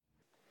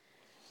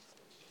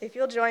If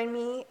you'll join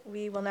me,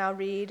 we will now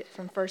read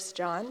from 1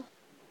 John.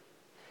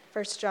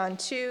 1 John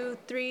 2,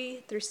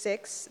 3 through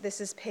 6.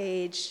 This is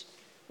page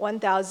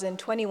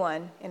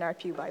 1021 in our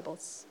Pew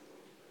Bibles.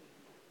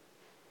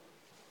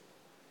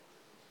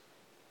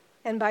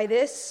 And by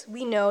this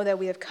we know that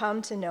we have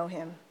come to know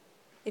him,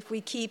 if we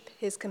keep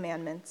his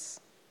commandments.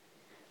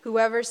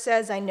 Whoever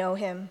says, I know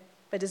him,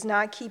 but does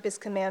not keep his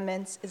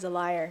commandments is a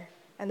liar,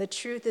 and the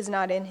truth is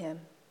not in him.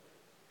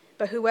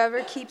 But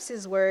whoever keeps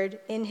his word,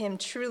 in him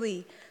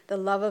truly the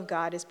love of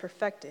God is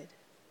perfected.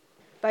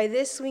 By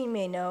this we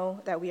may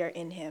know that we are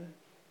in him.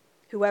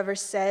 Whoever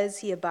says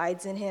he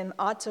abides in him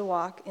ought to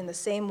walk in the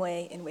same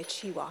way in which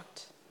he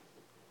walked.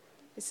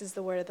 This is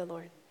the word of the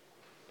Lord.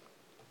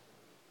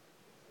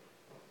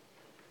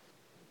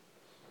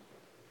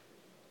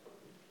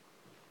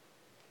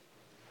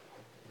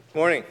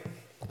 Morning.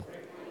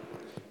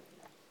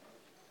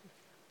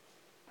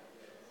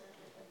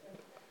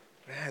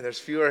 Man, there's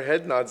fewer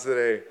head nods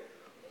today.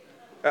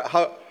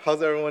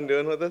 How's everyone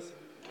doing with this?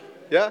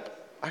 Yeah?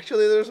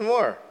 Actually, there's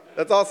more.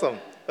 That's awesome.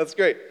 That's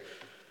great.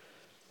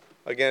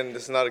 Again,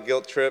 this is not a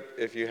guilt trip.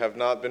 If you have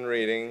not been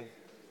reading,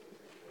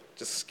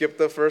 just skip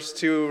the first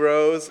 2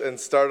 rows and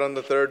start on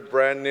the third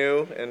brand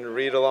new and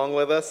read along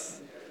with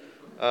us.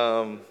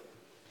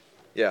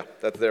 Yeah,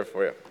 that's there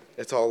for you.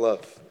 It's all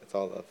love. It's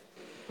all love.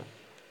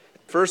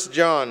 1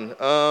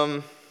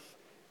 John,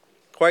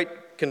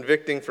 quite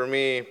convicting for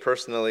me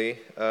personally,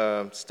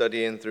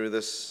 studying through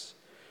this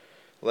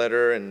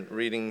letter and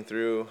reading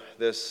through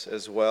this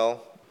as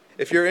well.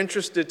 If you're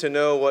interested to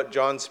know what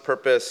John's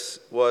purpose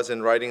was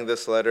in writing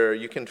this letter,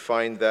 you can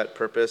find that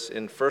purpose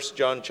in 1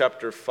 John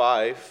chapter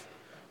 5,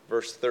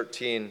 verse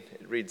 13.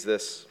 It reads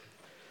this: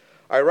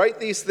 I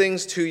write these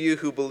things to you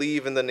who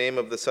believe in the name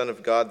of the Son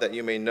of God, that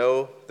you may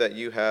know that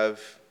you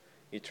have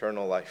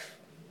eternal life.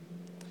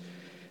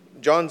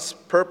 John's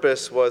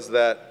purpose was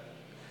that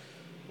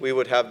we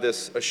would have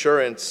this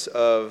assurance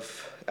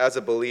of, as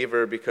a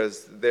believer,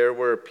 because there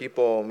were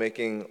people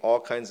making all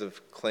kinds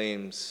of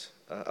claims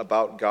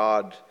about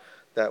God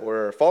that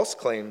were false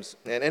claims.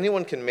 And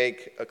anyone can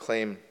make a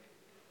claim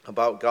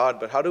about God,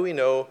 but how do we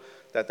know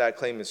that that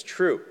claim is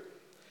true?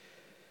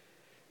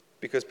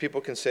 Because people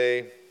can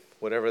say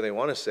whatever they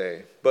want to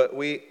say. But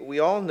we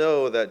all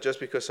know that just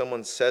because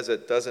someone says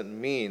it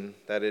doesn't mean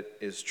that it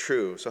is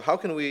true. So how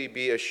can we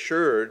be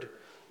assured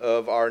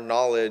of our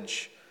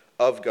knowledge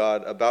of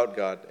God, about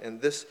God?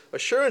 And this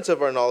assurance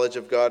of our knowledge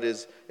of God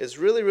is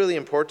really, really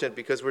important,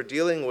 because we're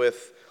dealing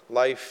with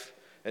life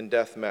and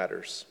death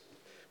matters.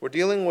 We're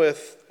dealing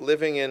with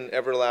living in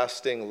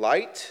everlasting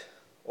light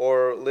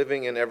or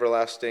living in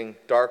everlasting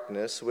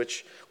darkness,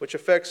 which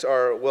affects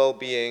our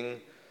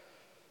well-being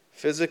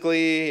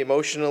physically,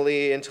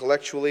 emotionally,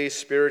 intellectually,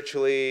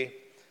 spiritually,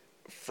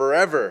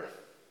 forever.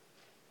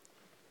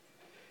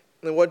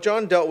 And what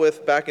John dealt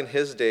with back in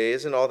his day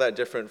isn't all that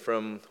different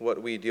from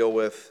what we deal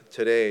with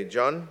today.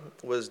 John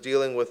was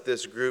dealing with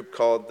this group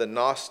called the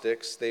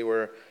Gnostics. They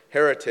were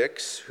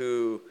heretics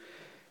who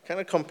kind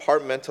of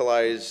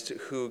compartmentalized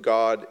who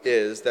God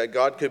is, that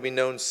God could be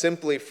known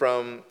simply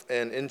from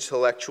an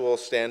intellectual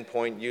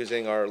standpoint,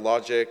 using our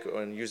logic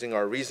and using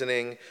our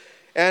reasoning,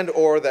 and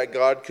or that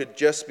God could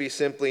just be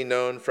simply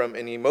known from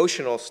an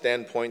emotional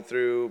standpoint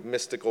through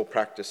mystical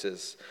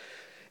practices.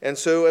 And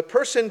so a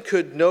person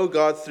could know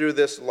God through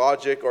this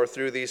logic or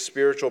through these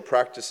spiritual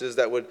practices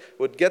that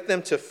would get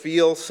them to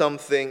feel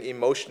something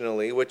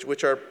emotionally,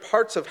 which are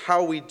parts of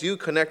how we do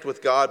connect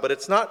with God, but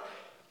it's not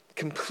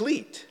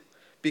complete,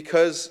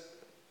 because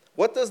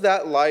what does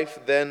that life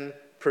then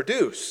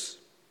produce?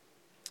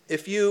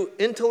 If you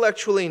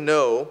intellectually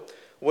know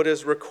what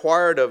is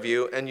required of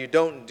you and you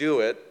don't do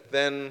it,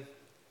 then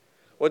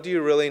what do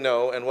you really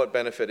know, and what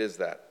benefit is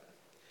that?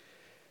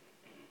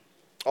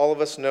 All of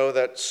us know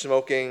that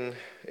smoking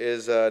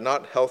is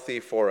not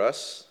healthy for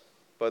us,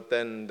 but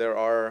then there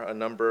are a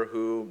number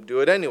who do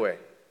it anyway.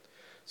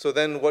 So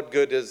then what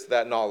good is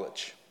that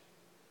knowledge?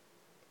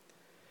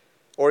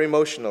 Or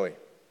emotionally,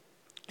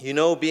 you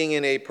know being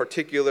in a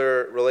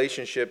particular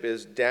relationship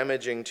is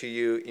damaging to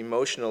you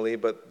emotionally,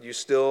 but you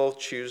still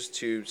choose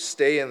to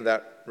stay in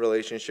that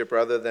relationship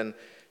rather than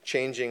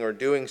changing or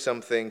doing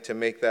something to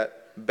make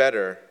that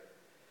better.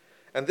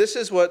 And this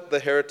is what the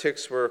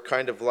heretics were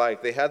kind of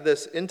like. They had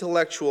this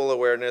intellectual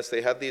awareness,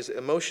 they had these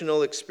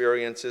emotional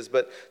experiences,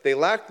 but they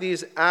lacked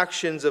these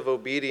actions of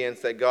obedience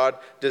that God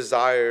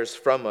desires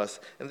from us.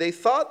 And they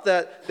thought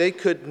that they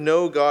could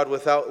know God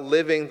without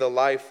living the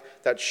life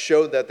that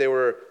showed that they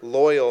were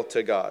loyal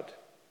to God.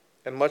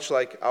 And much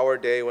like our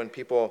day, when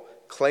people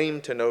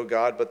claim to know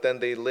God, but then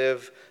they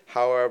live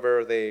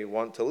however they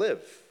want to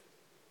live.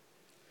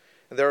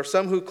 And there are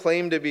some who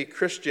claim to be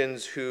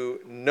Christians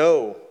who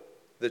know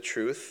the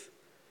truth,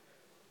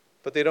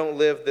 but they don't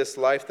live this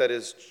life that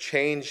is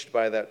changed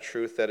by that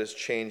truth, that is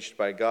changed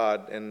by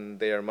God, and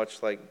they are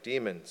much like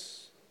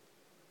demons,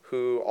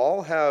 who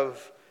all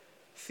have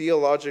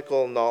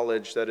theological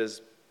knowledge that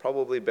is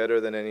probably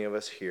better than any of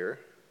us here.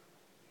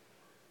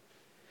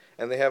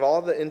 and they have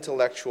all the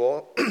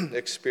intellectual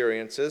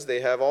experiences,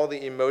 they have all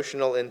the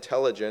emotional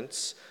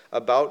intelligence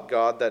about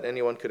God that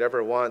anyone could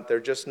ever want. They're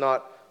just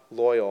not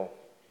loyal.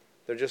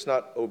 They're just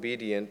not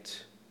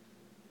obedient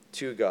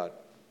to God.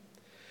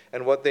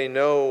 And what they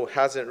know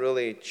hasn't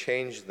really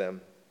changed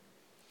them.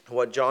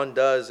 What John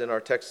does in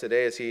our text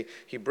today is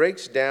he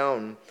breaks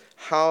down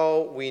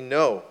how we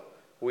know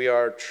we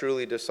are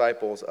truly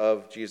disciples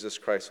of Jesus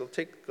Christ. So we'll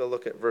take a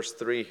look at verse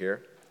 3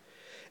 here.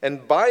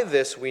 And by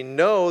this we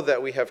know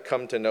that we have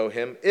come to know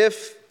him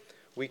if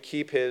we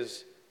keep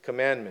his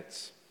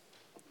commandments.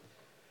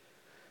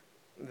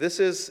 This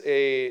is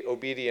an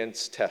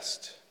obedience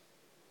test.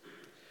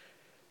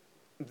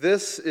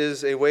 This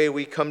is a way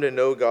we come to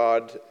know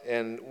God,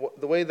 and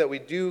the way that we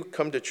do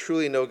come to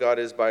truly know God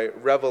is by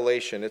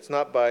revelation. It's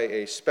not by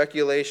a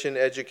speculation,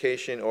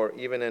 education, or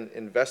even an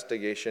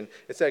investigation.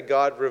 It's that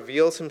God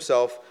reveals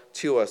himself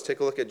to us. Take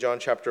a look at John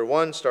chapter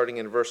 1, starting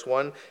in verse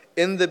 1.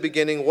 In the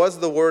beginning was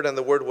the Word, and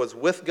the Word was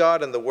with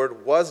God, and the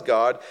Word was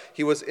God.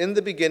 He was in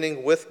the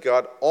beginning with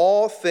God.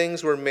 All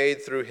things were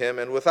made through him,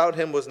 and without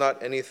him was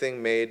not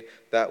anything made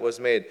that was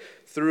made.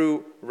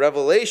 Through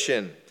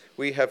revelation,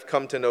 we have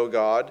come to know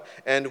God,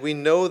 and we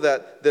know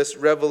that this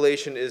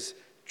revelation is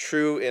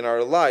true in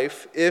our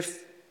life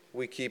if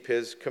we keep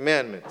his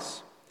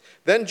commandments.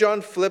 Then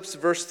John flips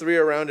verse 3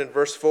 around in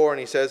verse 4, and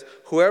he says,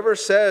 whoever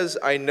says,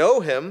 I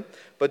know him,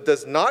 but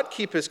does not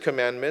keep his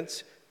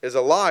commandments is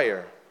a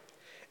liar,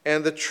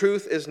 and the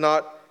truth is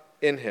not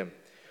in him.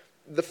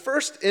 The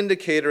first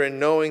indicator in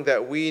knowing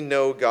that we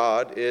know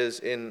God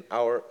is in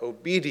our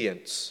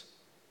obedience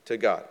to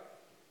God,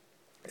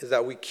 is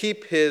that we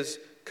keep his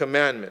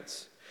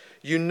commandments.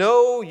 You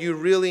know you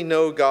really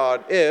know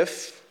God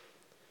if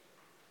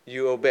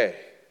you obey.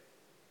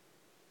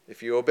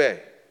 If you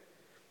obey.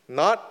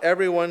 Not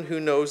everyone who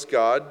knows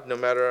God, no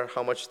matter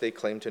how much they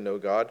claim to know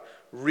God,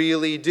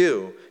 really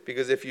do.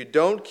 Because if you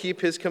don't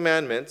keep his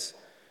commandments,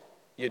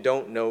 you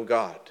don't know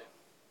God.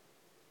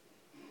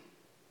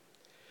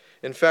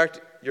 In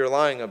fact, you're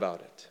lying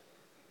about it.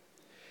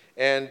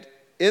 And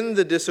in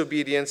the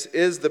disobedience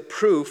is the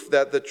proof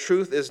that the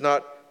truth is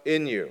not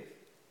in you.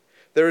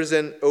 There is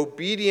an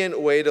obedient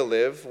way to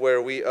live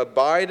where we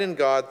abide in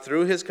God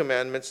through his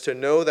commandments to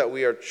know that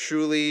we are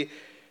truly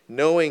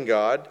knowing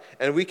God.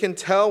 And we can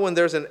tell when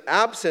there's an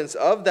absence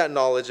of that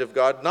knowledge of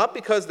God, not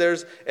because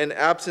there's an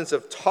absence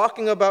of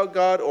talking about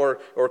God or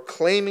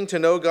claiming to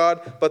know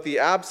God, but the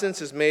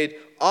absence is made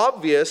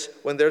obvious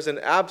when there's an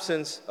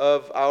absence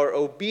of our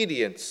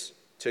obedience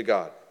to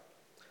God.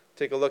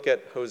 Take a look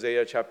at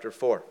Hosea chapter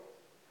 4,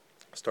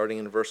 starting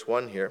in verse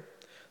 1 here.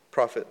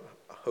 Prophet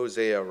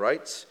Hosea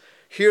writes,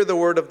 hear the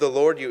word of the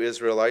Lord, you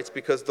Israelites,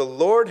 because the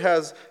Lord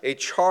has a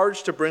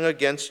charge to bring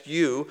against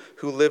you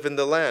who live in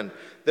the land.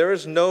 There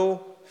is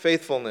no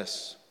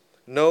faithfulness,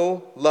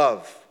 no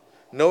love,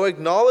 no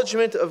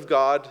acknowledgement of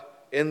God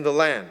in the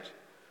land.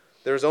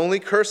 There is only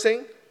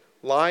cursing,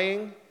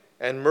 lying,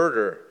 and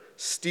murder,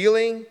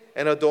 stealing,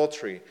 and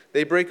adultery.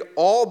 They break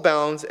all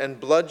bounds, and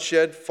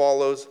bloodshed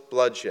follows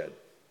bloodshed.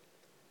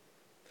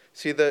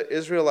 See, the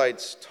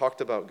Israelites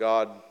talked about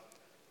God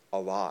a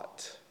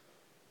lot.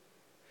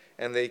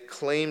 And they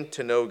claimed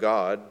to know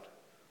God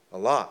a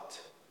lot.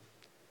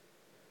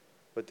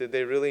 But did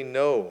they really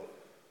know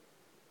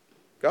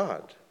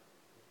God?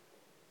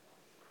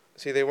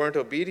 See, they weren't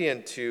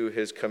obedient to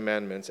his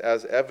commandments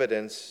as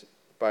evidenced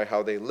by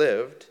how they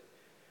lived.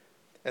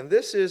 And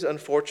this is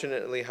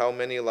unfortunately how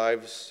many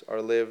lives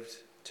are lived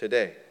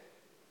today.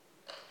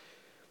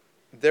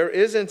 There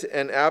isn't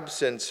an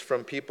absence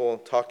from people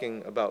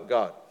talking about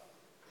God.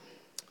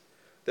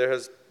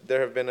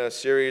 There have been a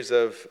series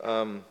of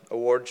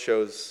award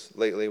shows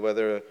lately,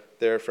 whether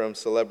they're from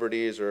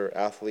celebrities or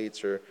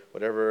athletes or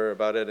whatever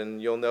about it.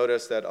 And you'll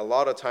notice that a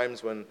lot of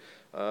times when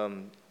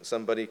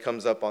somebody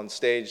comes up on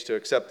stage to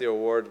accept the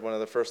award, one of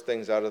the first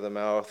things out of the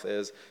mouth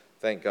is,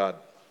 thank God.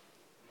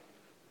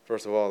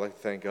 First of all, I'd like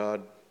to thank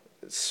God.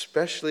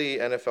 Especially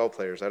NFL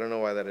players. I don't know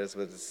why that is,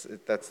 but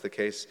that's the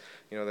case.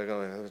 You know, they're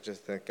going, oh,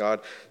 just thank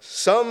God.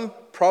 Some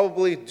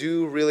probably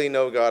do really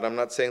know God. I'm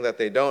not saying that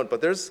they don't,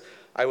 but there's,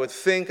 I would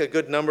think, a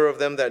good number of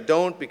them that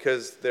don't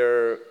because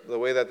the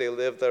way that they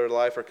live their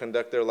life or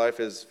conduct their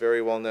life is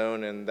very well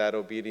known, and that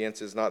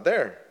obedience is not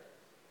there.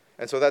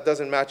 And so that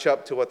doesn't match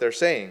up to what they're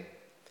saying.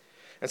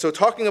 And so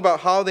talking about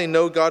how they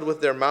know God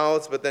with their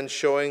mouths, but then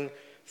showing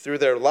through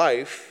their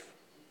life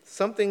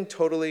something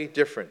totally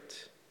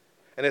different.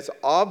 And it's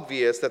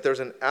obvious that there's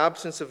an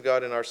absence of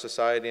God in our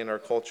society and our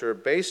culture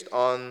based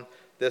on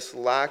this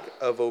lack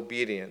of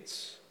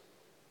obedience.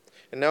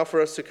 And now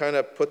for us to kind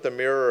of put the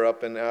mirror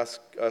up and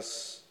ask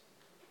us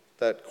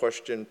that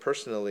question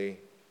personally,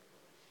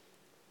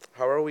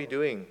 how are we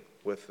doing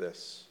with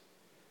this?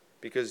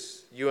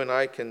 Because you and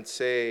I can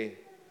say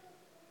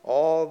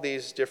all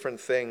these different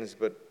things,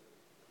 but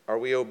are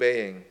we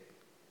obeying?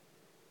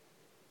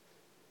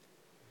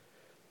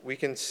 We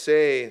can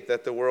say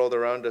that the world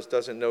around us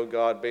doesn't know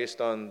God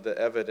based on the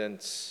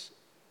evidence,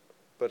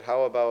 but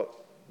how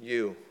about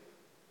you?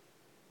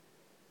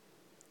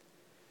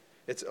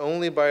 It's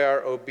only by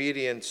our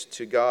obedience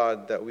to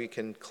God that we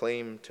can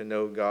claim to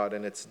know God,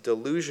 and it's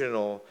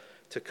delusional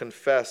to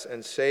confess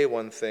and say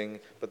one thing,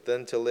 but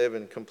then to live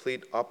in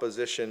complete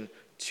opposition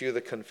to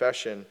the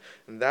confession.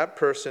 And that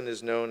person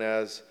is known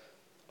as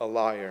a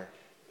liar.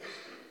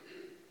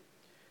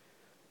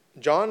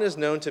 John is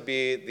known to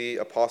be the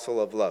apostle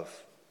of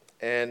love,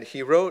 and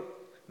he wrote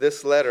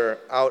this letter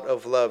out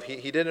of love.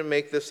 He didn't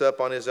make this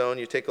up on his own.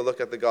 You take a look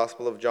at the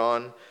Gospel of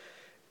John,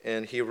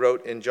 and he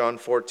wrote in John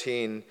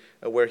 14,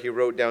 where he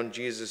wrote down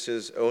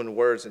Jesus' own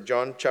words. In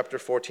John chapter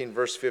 14,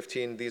 verse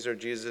 15, these are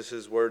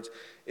Jesus' words.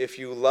 "If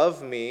you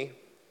love me,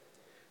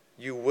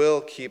 you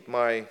will keep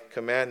my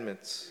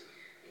commandments."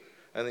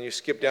 And then you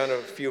skip down a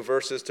few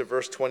verses to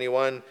verse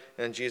 21,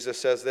 and Jesus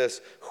says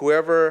this,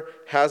 "Whoever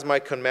has my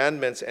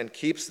commandments and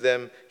keeps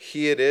them,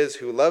 he it is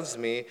who loves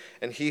me,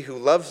 and he who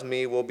loves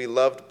me will be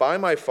loved by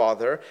my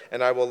Father,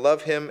 and I will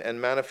love him and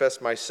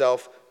manifest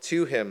myself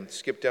to him."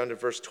 Skip down to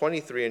verse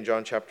 23 in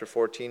John chapter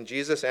 14.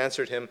 Jesus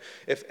answered him,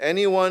 "If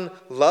anyone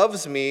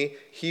loves me,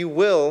 he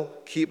will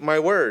keep my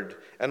word,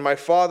 and my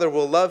Father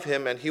will love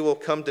him, and he will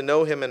come to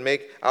know him and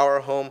make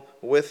our home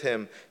with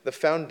him." The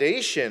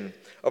foundation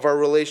of our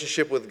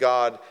relationship with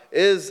God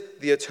is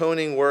the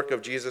atoning work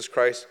of Jesus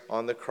Christ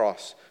on the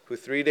cross, who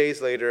 3 days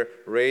later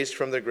raised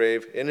from the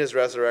grave in his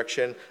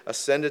resurrection,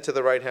 ascended to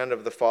the right hand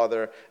of the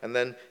Father. And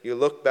then you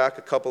look back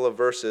a couple of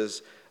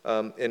verses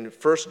in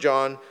 1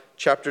 John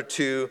chapter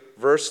 2,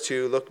 verse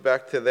 2, look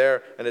back to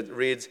there, and it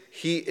reads,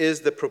 "He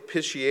is the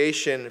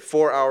propitiation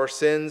for our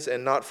sins,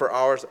 and not for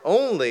ours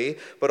only,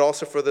 but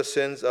also for the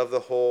sins of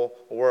the whole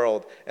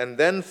world." And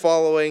then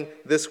following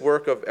this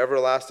work of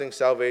everlasting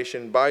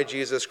salvation by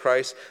Jesus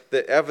Christ,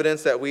 the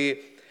evidence that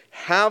we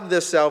have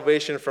this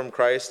salvation from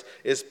Christ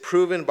is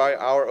proven by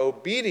our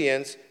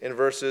obedience in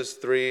verses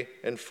 3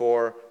 and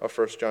 4 of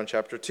 1 John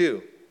chapter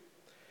 2.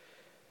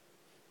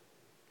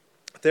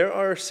 There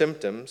are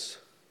symptoms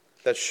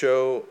that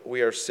show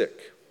we are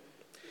sick,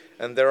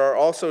 and there are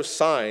also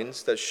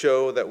signs that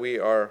show that we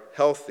are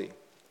healthy.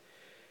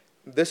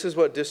 This is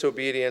what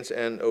disobedience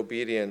and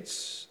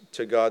obedience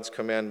to God's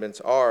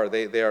commandments are.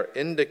 They are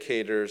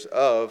indicators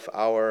of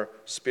our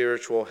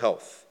spiritual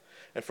health.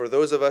 And for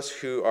those of us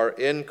who are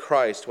in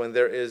Christ, when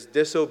there is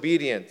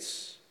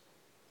disobedience,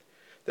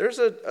 there's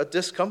a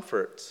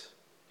discomfort.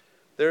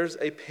 There's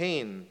a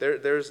pain.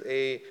 There's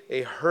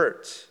a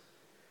hurt.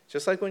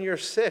 Just like when you're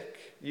sick,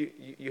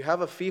 you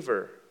have a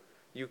fever,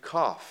 you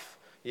cough,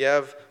 you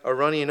have a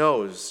runny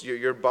nose,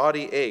 your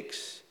body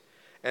aches.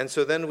 And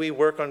so then we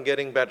work on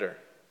getting better.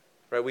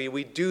 Right?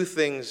 We do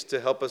things to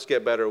help us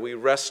get better. We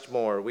rest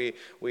more.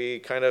 We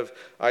kind of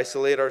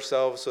isolate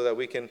ourselves so that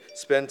we can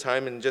spend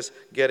time in just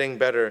getting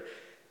better.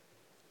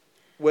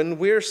 When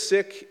we're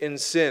sick in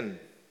sin,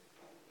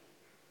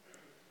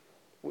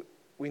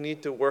 we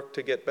need to work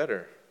to get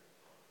better.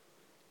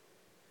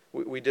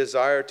 We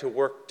desire to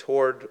work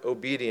toward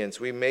obedience.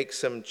 We make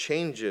some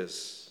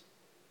changes.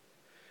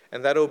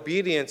 And that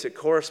obedience, it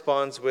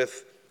corresponds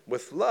with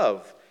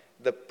love.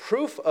 The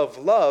proof of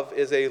love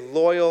is a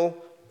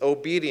loyal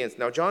obedience.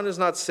 Now, John is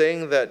not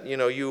saying that,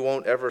 you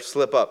won't ever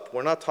slip up.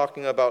 We're not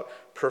talking about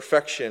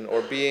perfection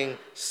or being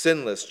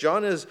sinless.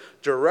 John is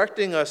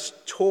directing us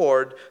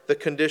toward the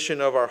condition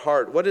of our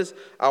heart. What is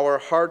our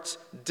heart's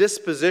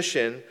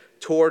disposition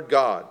toward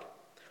God?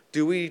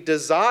 Do we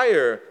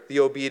desire the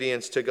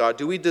obedience to God?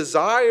 Do we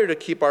desire to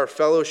keep our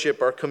fellowship,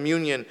 our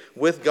communion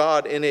with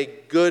God in a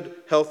good,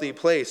 healthy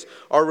place?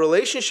 Our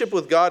relationship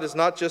with God is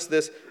not just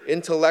this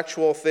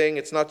intellectual thing.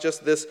 It's not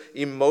just this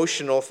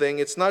emotional thing.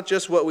 It's not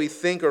just what we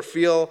think or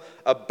feel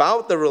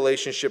about the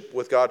relationship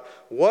with God.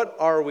 What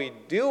are we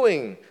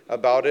doing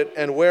about it,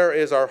 and where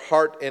is our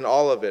heart in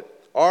all of it?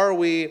 Are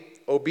we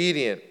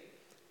obedient?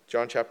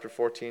 John chapter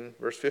 14,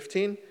 verse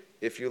 15,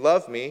 "If you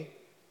love me,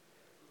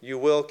 you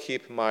will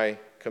keep my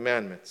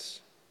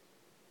commandments."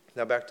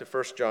 Now back to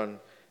 1 John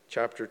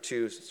chapter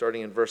 2,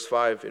 starting in verse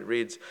 5, it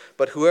reads,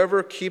 "But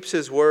whoever keeps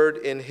his word,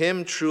 in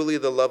him truly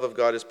the love of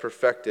God is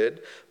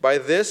perfected. By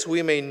this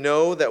we may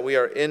know that we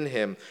are in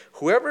him.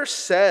 Whoever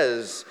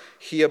says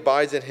he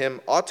abides in him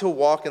ought to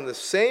walk in the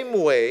same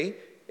way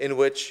in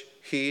which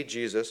he,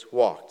 Jesus,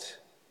 walked."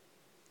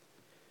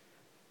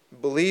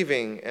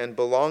 Believing and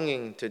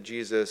belonging to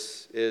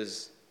Jesus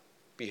is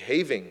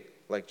behaving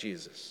like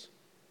Jesus.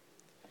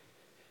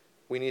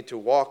 We need to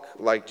walk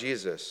like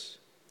Jesus.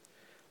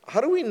 How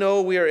do we know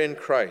we are in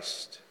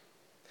Christ?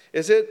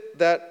 Is it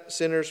that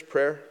sinner's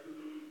prayer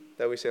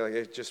that we say, like,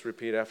 "Hey, just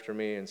repeat after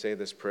me and say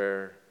this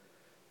prayer,"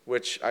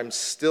 which I'm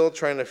still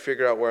trying to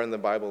figure out where in the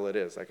Bible it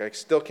is. Like, I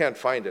still can't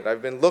find it.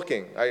 I've been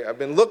looking. I've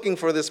been looking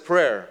for this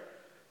prayer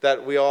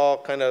that we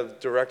all kind of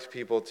direct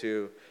people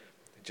to.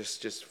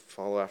 Just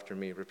follow after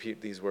me. Repeat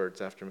these words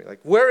after me. Like,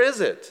 where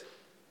is it?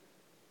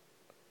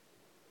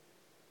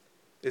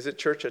 Is it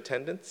church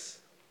attendance?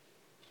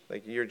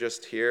 Like, you're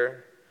just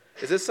here?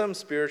 Is this some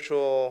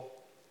spiritual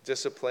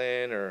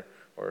discipline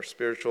or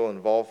spiritual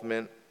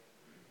involvement?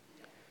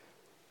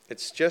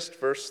 It's just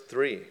verse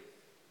 3.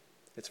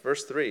 It's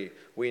verse 3.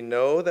 "We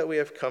know that we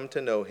have come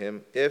to know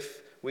him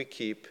if we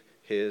keep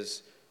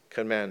his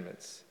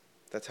commandments."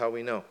 That's how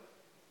we know.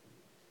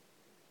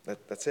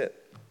 That's it.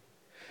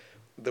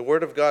 The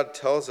Word of God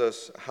tells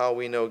us how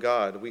we know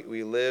God.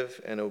 We live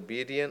an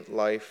obedient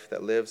life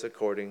that lives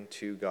according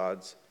to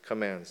God's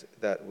commands,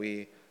 that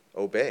we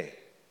obey.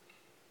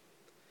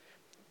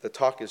 The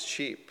talk is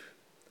cheap.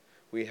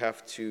 We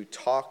have to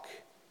talk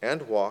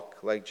and walk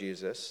like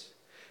Jesus,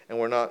 and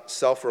we're not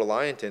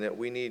self-reliant in it.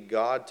 We need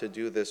God to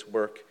do this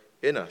work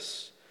in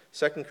us.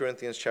 2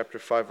 Corinthians chapter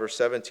 5, verse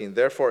 17.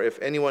 Therefore, if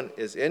anyone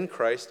is in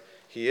Christ,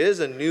 he is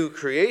a new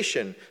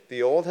creation.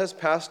 The old has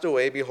passed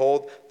away.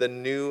 Behold, the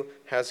new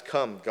has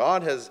come.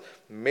 God has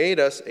made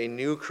us a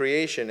new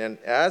creation. And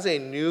as a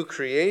new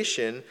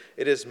creation,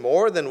 it is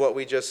more than what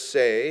we just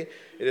say.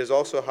 It is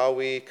also how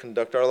we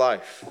conduct our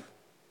life.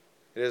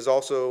 It is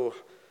also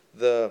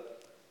the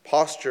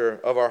posture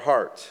of our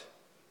heart.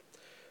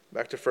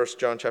 Back to 1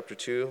 John chapter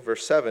 2,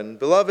 verse 7.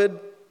 Beloved,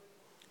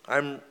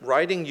 I'm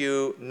writing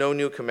you no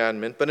new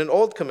commandment, but an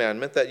old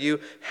commandment that you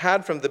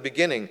had from the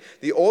beginning.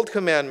 The old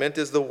commandment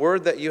is the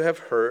word that you have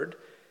heard.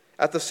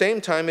 At the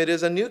same time, it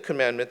is a new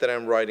commandment that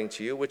I'm writing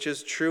to you, which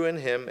is true in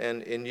him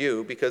and in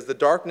you, because the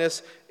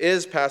darkness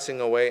is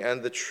passing away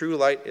and the true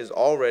light is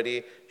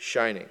already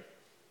shining.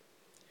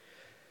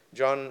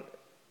 John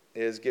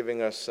is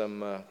giving us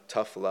some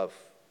tough love.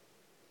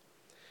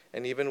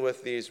 And even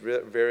with these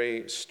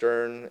very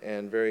stern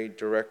and very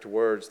direct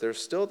words,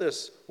 there's still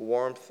this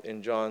warmth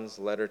in John's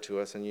letter to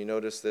us. And you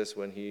notice this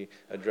when he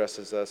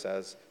addresses us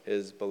as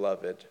his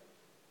beloved.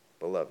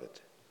 Beloved.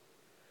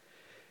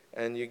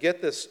 And you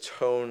get this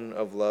tone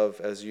of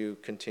love as you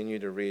continue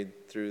to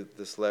read through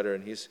this letter.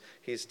 And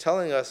he's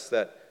telling us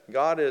that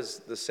God is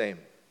the same.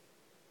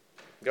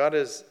 God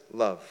is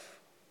love.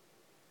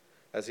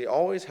 As he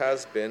always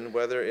has been,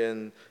 whether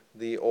in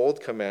the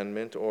old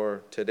commandment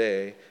or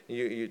today.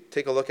 You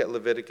take a look at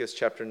Leviticus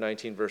chapter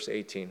 19, verse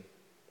 18. It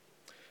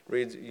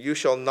reads, you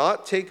shall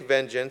not take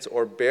vengeance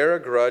or bear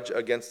a grudge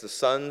against the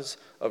sons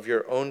of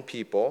your own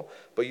people,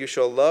 but you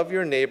shall love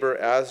your neighbor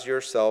as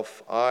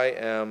yourself. I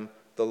am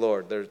the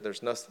Lord.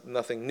 There's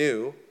nothing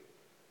new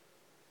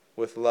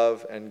with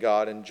love and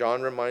God. And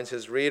John reminds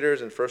his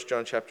readers in 1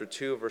 John chapter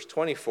 2, verse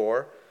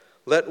 24,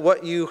 let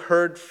what you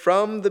heard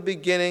from the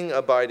beginning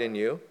abide in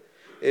you.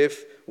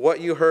 If what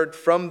you heard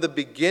from the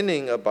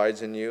beginning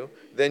abides in you,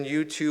 then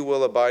you too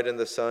will abide in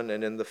the Son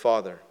and in the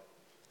Father.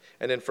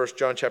 And in 1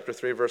 John chapter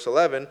 3, verse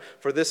 11,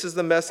 for this is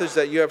the message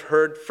that you have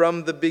heard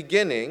from the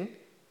beginning,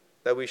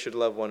 that we should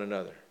love one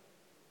another.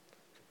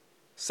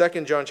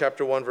 2 John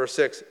chapter 1, verse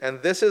 6,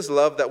 and this is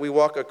love, that we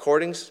walk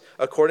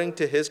according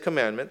to his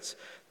commandments.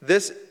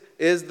 This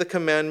is the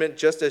commandment,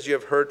 just as you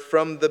have heard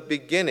from the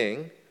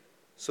beginning,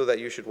 so that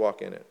you should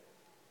walk in it.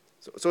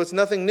 So it's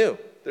nothing new.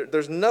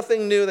 There's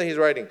nothing new that he's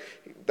writing.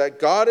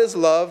 That God is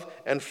love,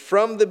 and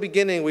from the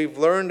beginning we've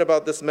learned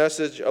about this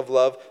message of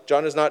love.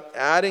 John is not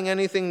adding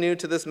anything new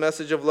to this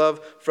message of love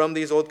from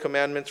these old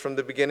commandments from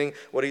the beginning.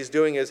 What he's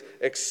doing is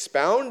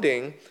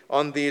expounding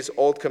on these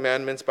old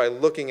commandments by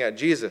looking at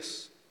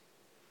Jesus.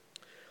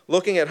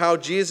 Looking at how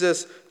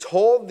Jesus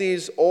told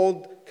these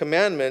old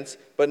commandments,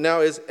 but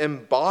now is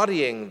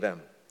embodying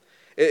them.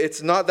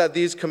 It's not that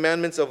these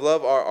commandments of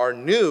love are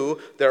new,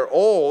 they're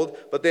old,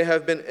 but they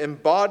have been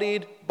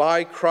embodied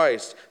by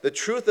Christ. The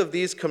truth of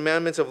these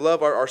commandments of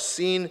love are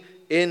seen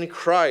in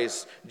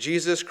Christ,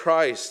 Jesus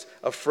Christ,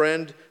 a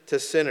friend to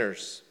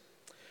sinners.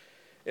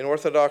 In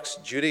Orthodox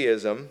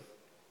Judaism,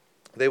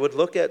 they would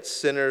look at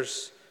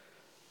sinners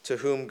to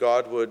whom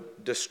God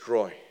would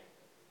destroy.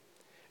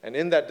 And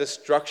in that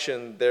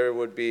destruction, there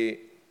would be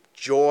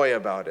joy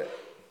about it.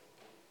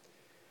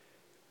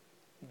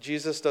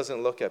 Jesus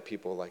doesn't look at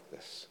people like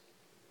this.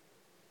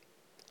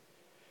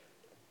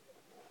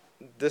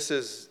 This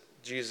is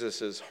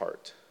Jesus'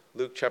 heart.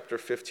 Luke chapter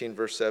 15,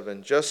 verse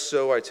 7. Just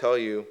so I tell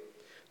you,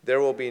 there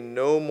will be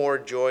no more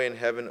joy in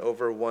heaven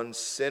over one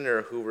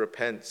sinner who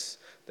repents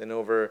than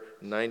over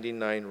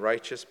 99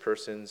 righteous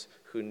persons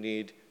who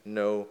need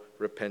no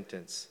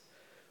repentance.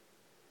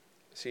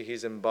 See,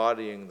 he's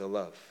embodying the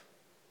love.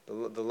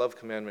 The love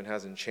commandment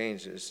hasn't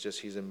changed. It's just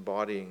he's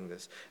embodying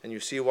this. And you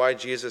see why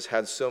Jesus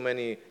had so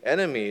many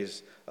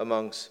enemies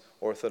amongst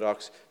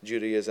Orthodox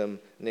Judaism,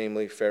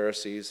 namely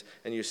Pharisees.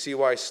 And you see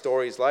why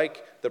stories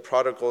like the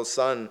prodigal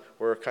son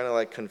were kind of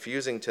like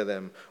confusing to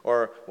them.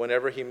 Or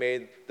whenever he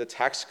made the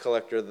tax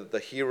collector the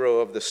hero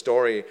of the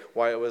story,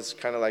 why it was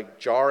kind of like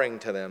jarring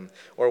to them.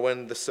 Or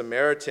when the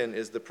Samaritan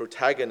is the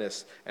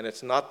protagonist and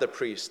it's not the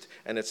priest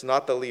and it's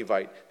not the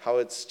Levite, how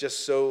it's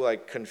just so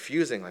like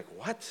confusing. Like,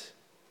 what?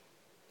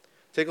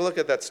 Take a look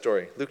at that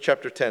story. Luke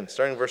chapter 10,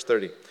 starting verse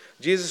 30.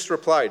 Jesus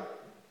replied,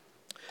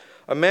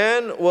 a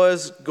man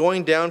was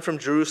going down from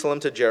Jerusalem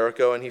to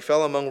Jericho, and he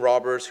fell among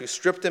robbers who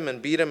stripped him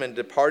and beat him and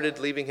departed,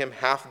 leaving him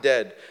half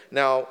dead.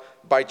 Now,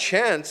 by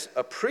chance,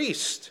 a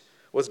priest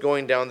was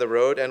going down the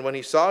road, and when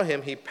he saw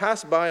him, he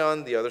passed by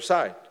on the other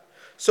side.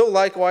 So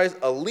likewise,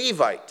 a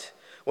Levite,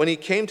 when he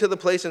came to the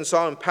place and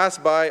saw him,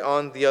 passed by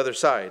on the other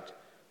side.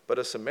 But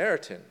a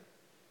Samaritan,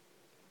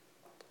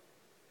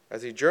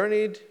 as he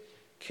journeyed,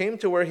 came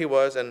to where he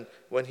was, and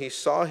when he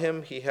saw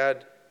him, he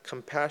had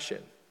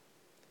compassion.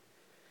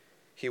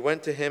 He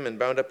went to him and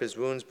bound up his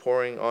wounds,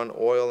 pouring on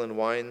oil and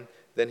wine.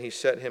 Then he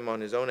set him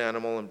on his own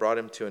animal and brought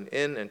him to an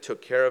inn and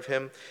took care of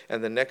him.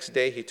 And the next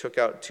day he took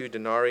out 2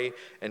 denarii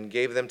and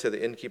gave them to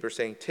the innkeeper,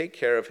 saying, "Take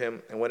care of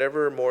him, and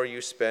whatever more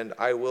you spend,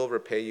 I will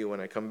repay you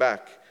when I come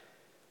back."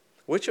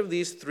 Which of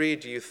these 3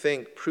 do you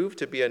think proved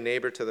to be a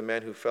neighbor to the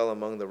man who fell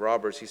among the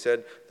robbers? He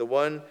said, "The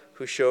one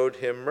who showed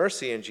him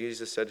mercy." And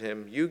Jesus said to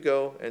him, "You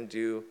go and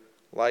do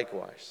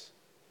likewise."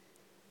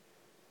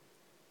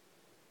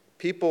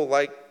 People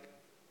like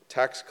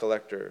tax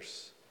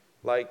collectors,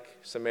 like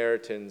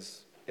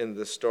Samaritans in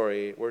the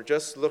story, were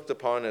just looked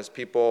upon as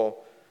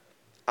people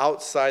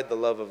outside the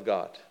love of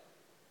God,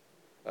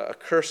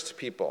 accursed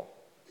people,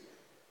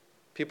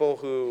 people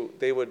who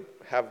they would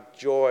have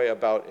joy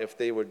about if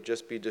they would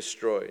just be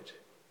destroyed.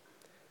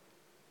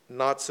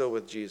 Not so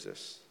with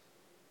Jesus.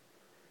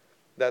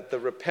 That the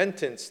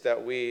repentance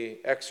that we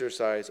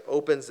exercise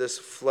opens this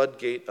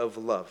floodgate of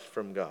love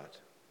from God.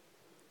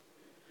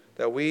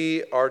 That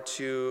we are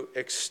to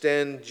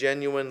extend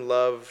genuine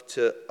love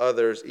to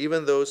others,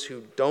 even those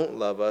who don't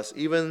love us,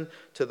 even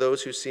to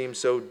those who seem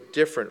so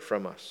different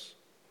from us.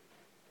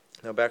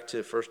 Now back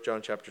to 1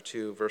 John chapter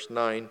 2, verse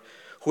 9.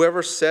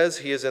 Whoever says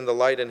he is in the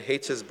light and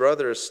hates his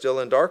brother is still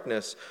in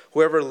darkness.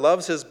 Whoever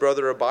loves his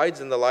brother abides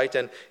in the light,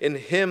 and in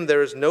him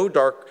there is no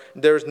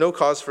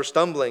cause for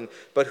stumbling.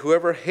 But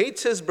whoever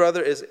hates his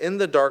brother is in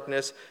the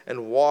darkness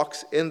and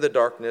walks in the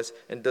darkness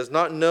and does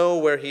not know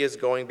where he is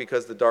going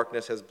because the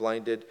darkness has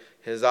blinded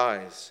his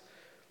eyes.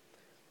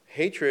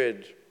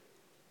 Hatred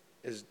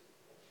is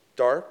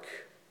dark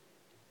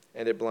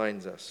and it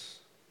blinds us.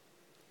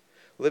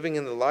 Living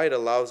in the light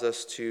allows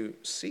us to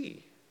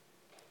see.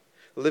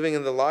 Living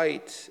in the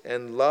light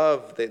and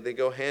love, they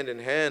go hand in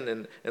hand,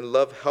 and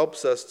love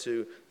helps us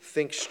to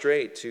think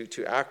straight,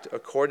 to act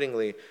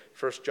accordingly.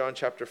 1 John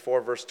chapter 4,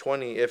 verse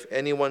 20, if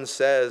anyone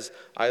says,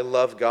 "I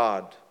love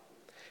God,"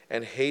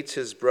 and hates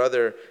his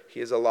brother,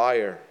 he is a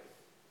liar.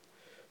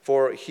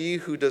 For he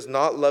who does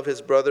not love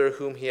his brother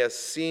whom he has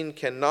seen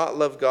cannot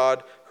love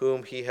God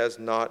whom he has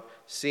not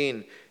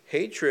seen.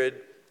 Hatred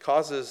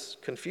causes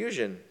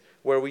confusion,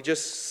 where we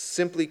just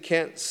simply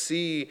can't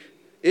see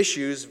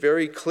issues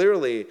very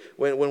clearly.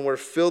 When we're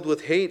filled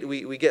with hate,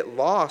 we get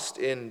lost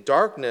in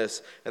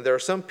darkness. And there are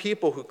some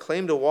people who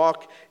claim to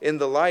walk in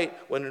the light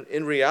when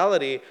in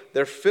reality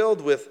they're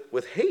filled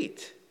with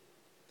hate.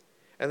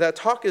 And that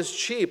talk is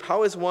cheap.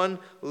 How is one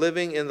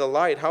living in the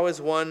light? How is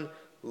one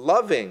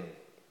loving?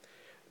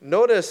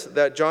 Notice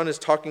that John is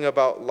talking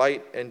about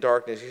light and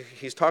darkness.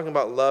 He's talking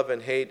about love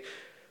and hate.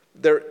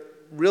 There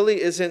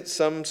really isn't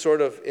some sort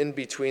of in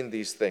between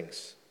these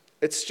things.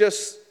 It's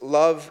just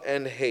love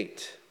and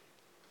hate.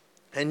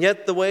 And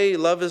yet the way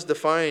love is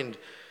defined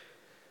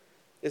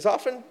is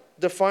often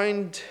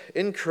defined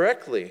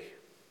incorrectly.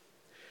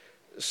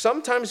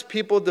 Sometimes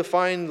people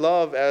define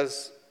love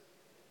as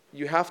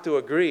you have to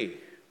agree.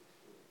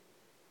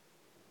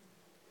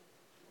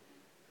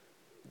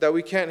 That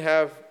we can't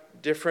have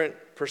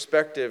different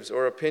perspectives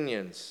or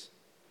opinions.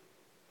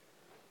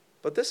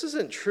 But this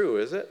isn't true,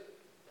 is it?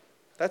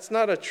 That's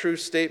not a true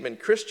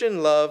statement.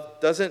 Christian love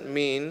doesn't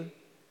mean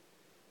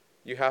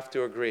you have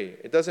to agree.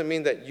 It doesn't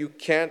mean that you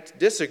can't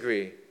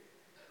disagree.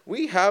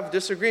 We have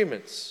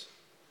disagreements.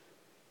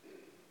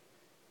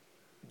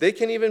 They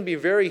can even be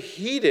very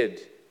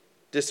heated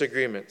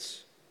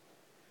disagreements.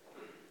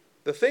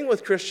 The thing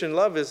with Christian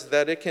love is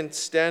that it can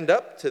stand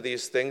up to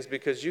these things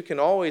because you can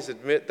always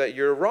admit that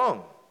you're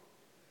wrong.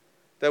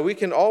 That we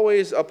can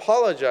always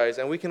apologize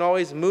and we can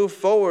always move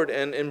forward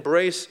and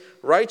embrace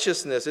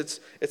righteousness.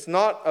 It's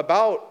not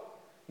about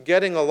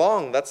getting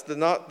along. That's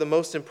not the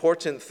most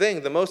important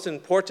thing. The most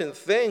important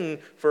thing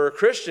for a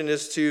Christian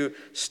is to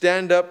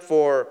stand up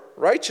for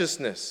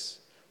righteousness,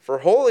 for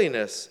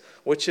holiness,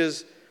 which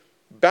is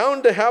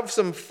bound to have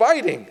some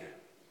fighting.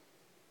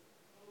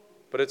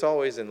 But it's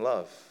always in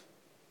love.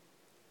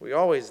 We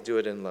always do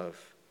it in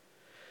love.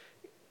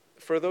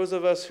 For those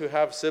of us who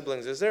have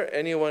siblings, is there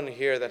anyone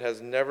here that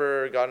has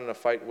never gotten in a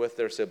fight with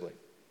their sibling?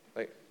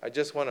 Like, I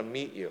just want to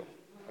meet you.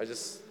 I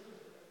just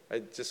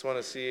want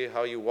to see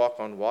how you walk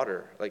on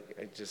water.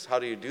 Like, how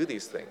do you do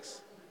these things?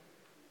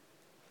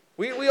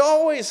 We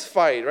always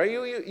fight, right?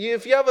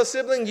 If you have a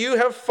sibling, you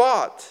have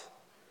fought.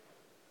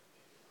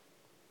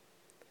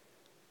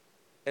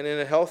 And in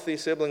a healthy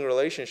sibling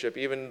relationship,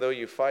 even though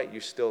you fight, you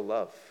still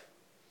love.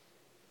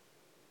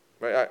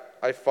 Right?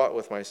 I fought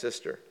with my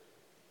sister,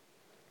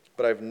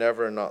 but I've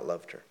never not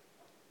loved her.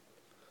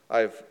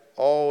 I've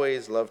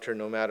always loved her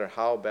no matter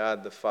how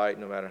bad the fight,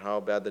 no matter how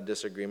bad the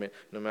disagreement,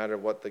 no matter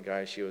what the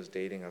guy she was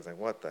dating. I was like,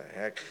 what the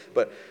heck?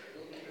 But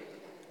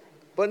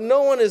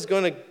no one is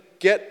going to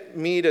get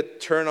me to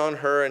turn on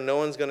her, and no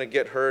one's going to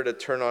get her to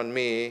turn on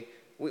me.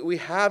 We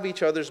have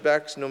each other's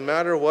backs no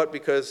matter what,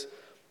 because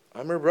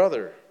I'm her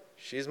brother.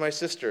 She's my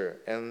sister,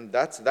 and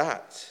that's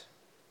that.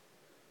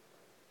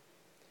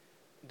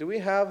 Do we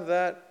have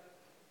that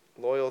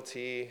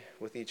loyalty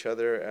with each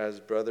other as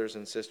brothers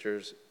and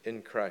sisters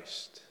in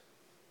Christ?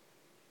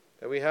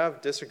 That we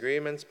have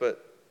disagreements,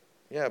 but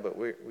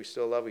we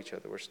still love each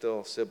other. We're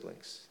still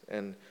siblings,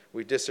 and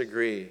we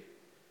disagree.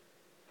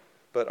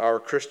 but our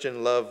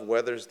Christian love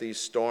weathers these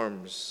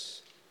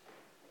storms.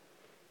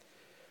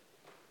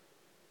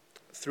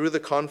 Through the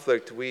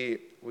conflict we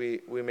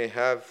may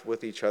have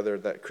with each other,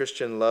 that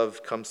Christian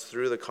love comes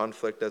through the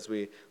conflict as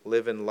we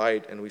live in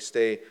light and we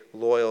stay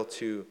loyal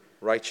to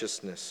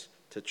righteousness,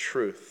 to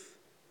truth.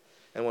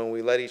 And when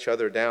we let each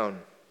other down,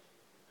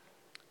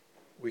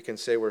 we can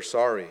say we're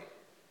sorry.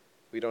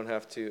 We don't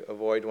have to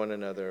avoid one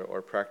another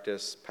or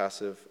practice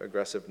passive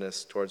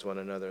aggressiveness towards one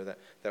another.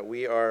 That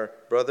we are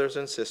brothers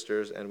and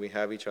sisters and we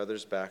have each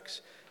other's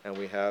backs and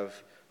we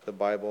have the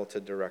Bible to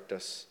direct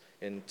us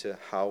into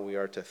how we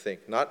are to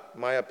think. Not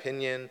my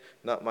opinion,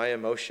 not my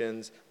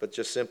emotions, but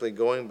just simply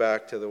going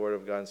back to the Word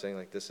of God and saying,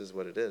 like, this is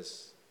what it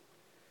is.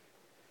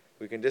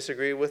 We can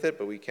disagree with it,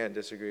 but we can't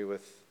disagree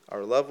with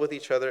our love with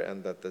each other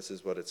and that this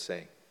is what it's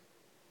saying.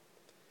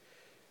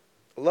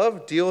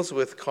 Love deals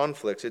with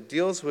conflicts. It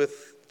deals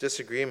with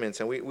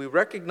disagreements. And we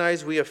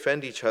recognize we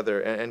offend each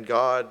other and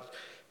God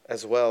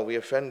as well. We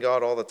offend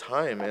God all the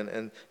time.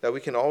 And that we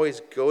can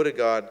always go to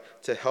God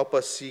to help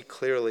us see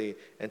clearly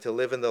and to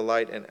live in the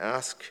light and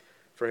ask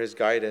for his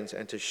guidance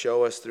and to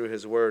show us through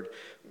his word.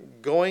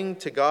 Going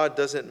to God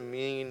doesn't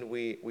mean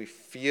we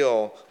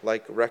feel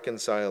like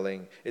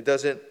reconciling. It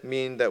doesn't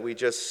mean that we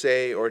just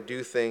say or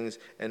do things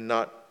and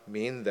not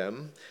mean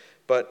them.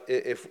 But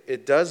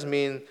it does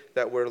mean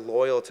that we're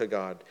loyal to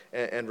God.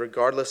 And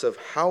regardless of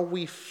how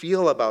we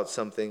feel about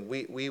something,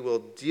 we will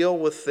deal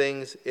with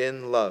things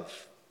in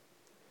love.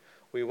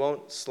 We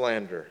won't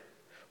slander.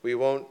 We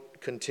won't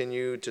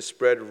continue to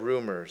spread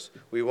rumors.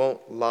 We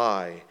won't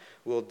lie.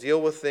 We'll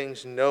deal with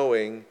things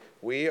knowing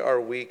we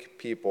are weak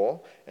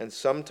people, and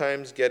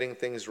sometimes getting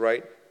things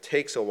right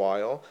takes a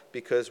while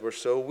because we're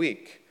so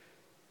weak.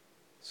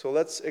 So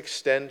let's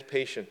extend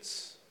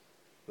patience.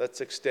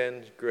 Let's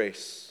extend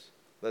grace.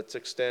 Let's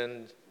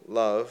extend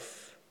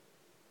love.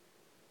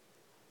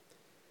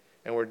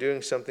 And we're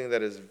doing something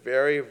that is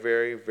very,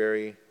 very,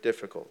 very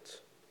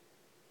difficult.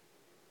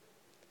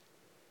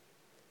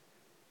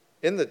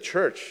 In the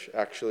church,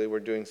 actually,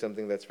 we're doing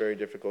something that's very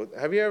difficult.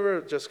 Have you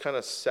ever just kind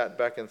of sat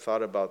back and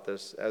thought about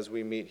this as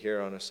we meet here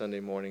on a Sunday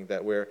morning,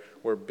 that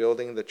we're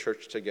building the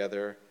church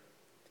together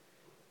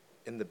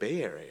in the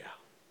Bay Area?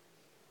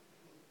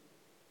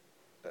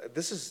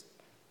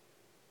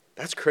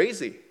 That's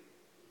crazy,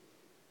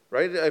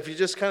 right? If you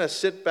just kind of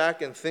sit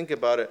back and think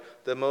about it,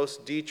 the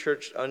most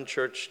de-churched,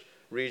 unchurched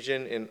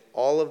region in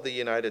all of the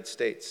United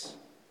States.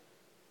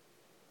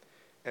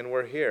 And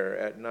we're here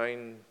at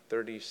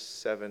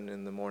 9:37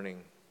 in the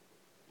morning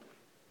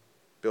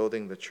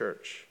building the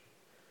church.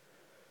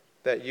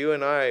 That you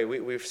and I,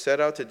 we've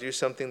set out to do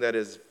something that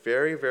is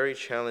very, very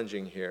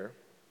challenging here.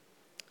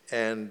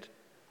 And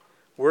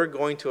we're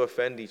going to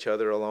offend each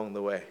other along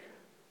the way.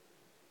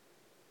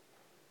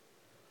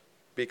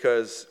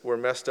 Because we're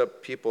messed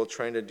up people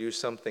trying to do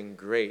something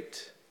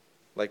great,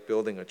 like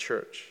building a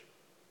church.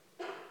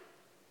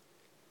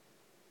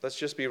 Let's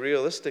just be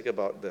realistic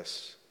about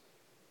this.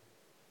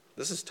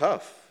 This is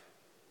tough,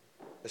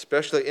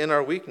 especially in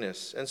our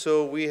weakness. And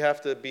so we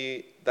have to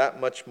be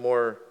that much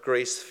more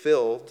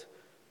grace-filled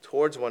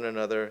towards one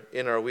another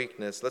in our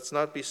weakness. Let's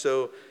not be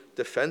so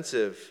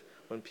defensive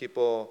when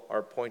people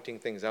are pointing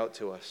things out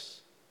to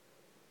us.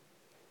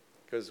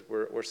 Because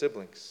we're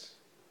siblings.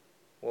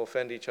 We'll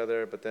offend each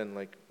other, but then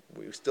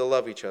we still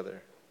love each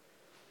other.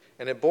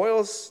 And it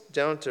boils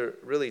down to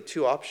really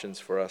two options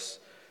for us.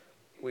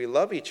 We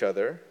love each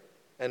other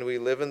and we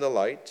live in the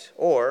light,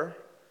 or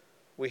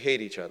we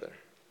hate each other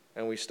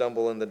and we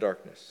stumble in the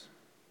darkness.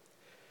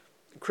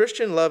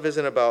 Christian love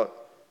isn't about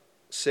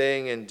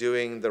saying and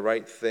doing the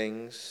right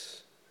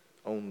things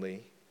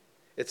only.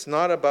 It's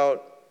not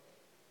about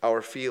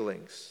our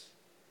feelings.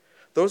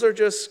 Those are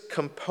just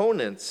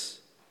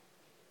components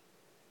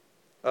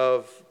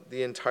of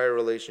the entire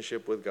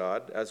relationship with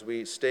God as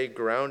we stay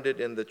grounded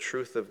in the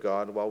truth of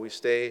God, while we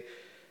stay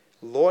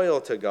loyal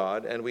to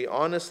God and we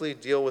honestly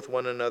deal with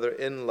one another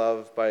in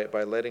love by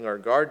letting our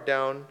guard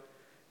down,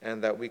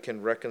 and that we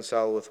can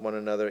reconcile with one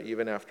another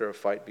even after a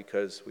fight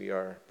because we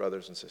are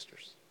brothers and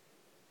sisters.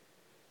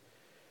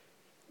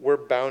 We're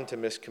bound to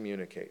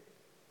miscommunicate.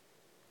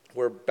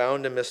 We're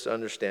bound to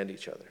misunderstand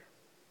each other.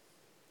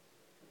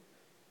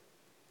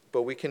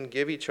 But we can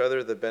give each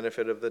other the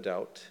benefit of the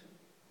doubt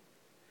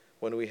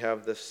when we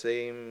have the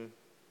same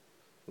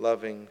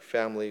loving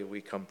family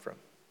we come from.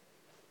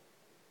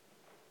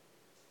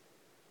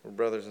 We're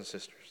brothers and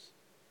sisters.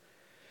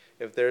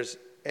 If there's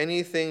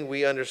anything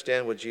we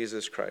understand with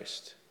Jesus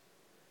Christ,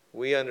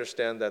 we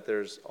understand that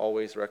there's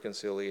always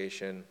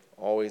reconciliation,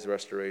 always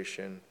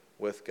restoration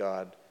with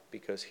God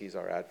because he's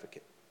our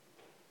advocate.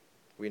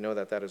 We know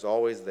that that is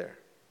always there.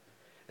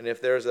 And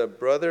if there's a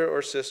brother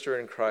or sister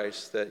in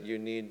Christ that you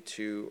need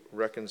to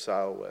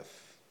reconcile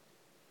with,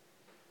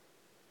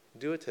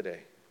 do it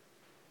today.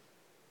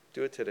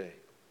 Do it today.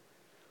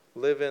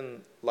 Live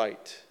in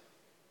light.